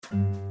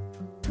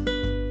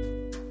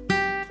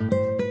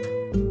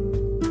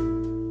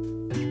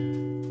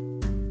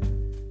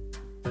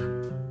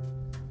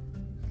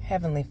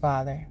Heavenly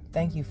Father,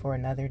 thank you for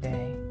another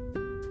day.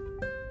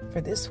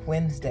 For this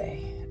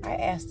Wednesday, I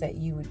ask that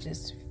you would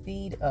just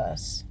feed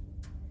us,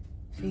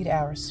 feed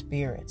our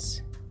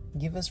spirits,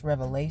 give us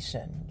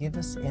revelation, give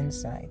us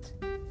insight,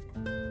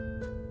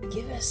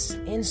 give us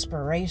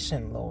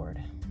inspiration,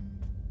 Lord.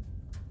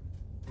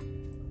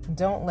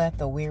 Don't let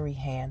the weary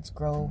hands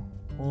grow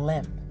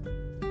limp.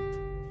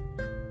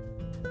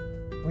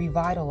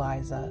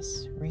 Revitalize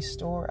us,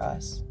 restore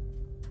us.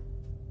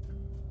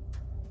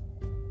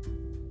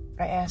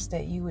 I ask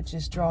that you would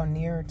just draw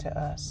nearer to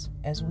us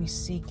as we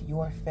seek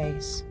your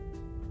face.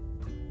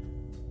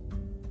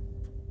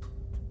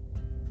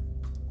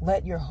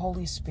 Let your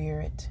Holy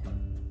Spirit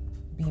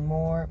be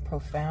more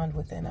profound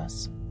within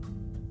us.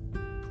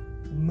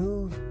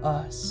 Move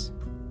us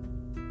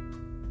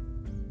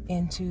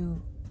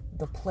into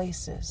the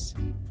places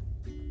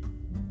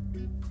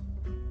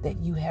that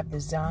you have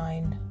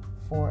designed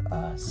for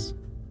us.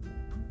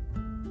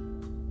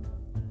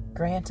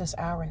 Grant us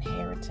our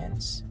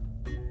inheritance,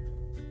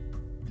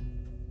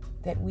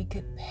 that we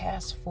could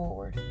pass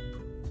forward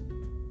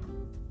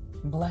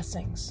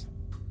blessings,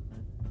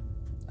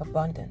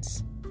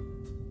 abundance,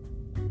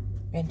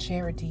 and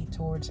charity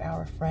towards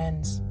our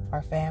friends,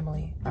 our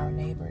family, our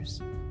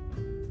neighbors.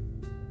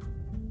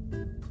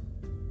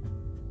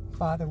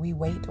 Father, we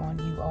wait on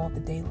you all the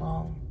day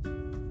long.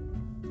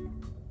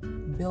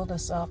 Build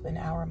us up in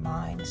our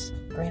minds.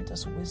 Grant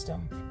us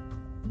wisdom.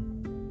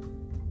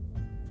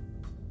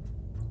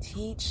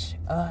 Teach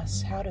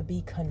us how to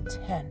be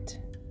content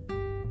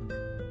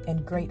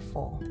and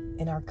grateful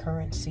in our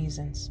current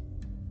seasons.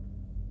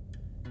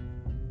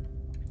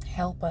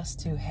 Help us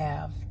to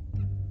have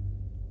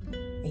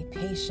a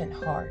patient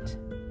heart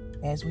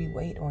as we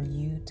wait on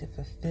you to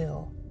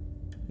fulfill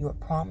your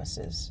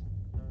promises.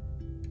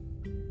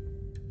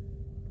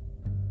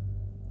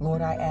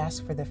 Lord, I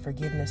ask for the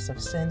forgiveness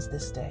of sins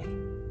this day.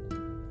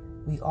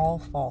 We all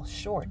fall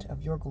short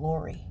of your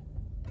glory.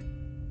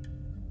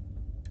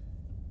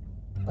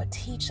 But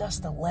teach us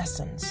the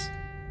lessons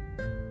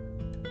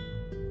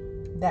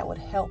that would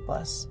help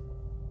us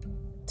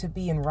to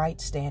be in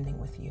right standing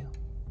with you.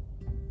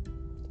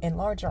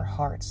 Enlarge our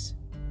hearts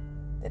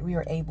that we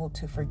are able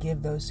to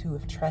forgive those who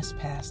have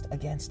trespassed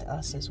against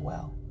us as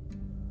well.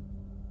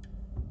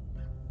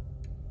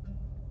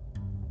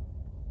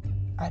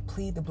 I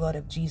plead the blood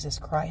of Jesus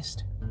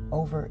Christ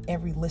over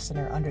every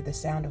listener under the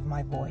sound of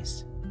my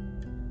voice,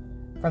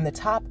 from the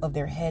top of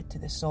their head to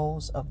the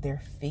soles of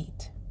their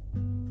feet.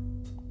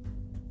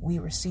 We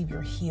receive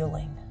your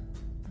healing.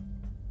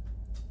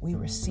 We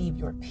receive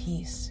your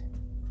peace.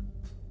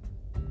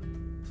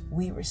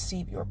 We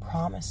receive your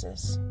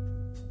promises.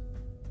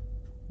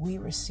 We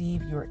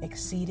receive your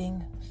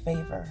exceeding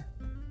favor.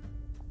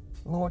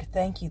 Lord,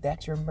 thank you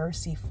that your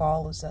mercy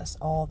follows us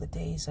all the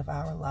days of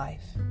our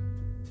life.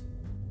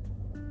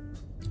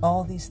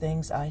 All these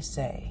things I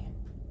say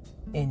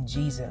in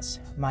Jesus'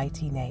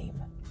 mighty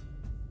name.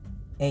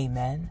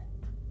 Amen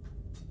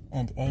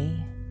and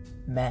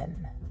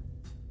amen.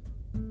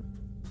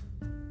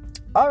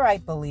 All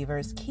right,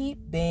 believers, keep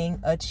being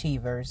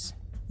achievers.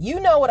 You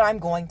know what I'm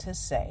going to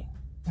say.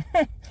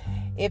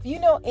 If you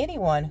know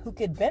anyone who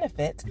could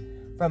benefit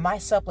from my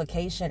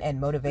supplication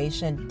and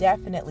motivation,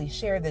 definitely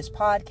share this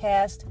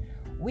podcast.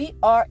 We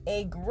are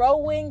a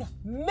growing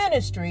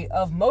ministry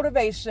of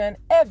motivation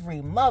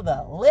every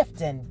mother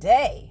lifting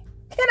day.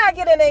 Can I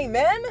get an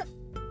amen?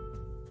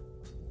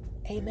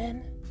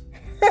 Amen.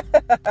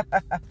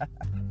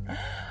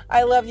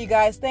 I love you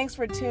guys. Thanks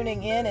for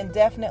tuning in, and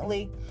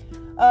definitely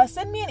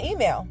send me an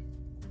email.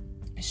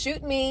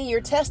 Shoot me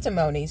your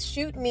testimonies.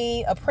 Shoot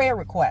me a prayer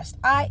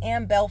request.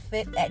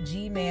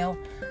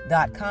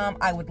 iambellfit@gmail.com.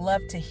 I would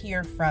love to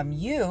hear from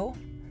you.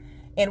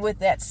 And with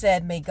that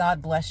said, may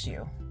God bless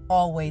you.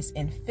 Always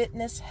in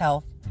fitness,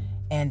 health,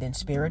 and in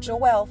spiritual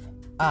wealth.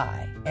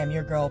 I am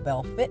your girl,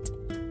 Bell Fit,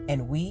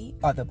 and we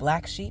are the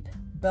Black Sheep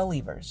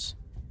Believers.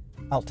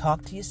 I'll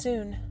talk to you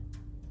soon.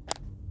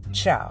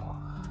 Ciao.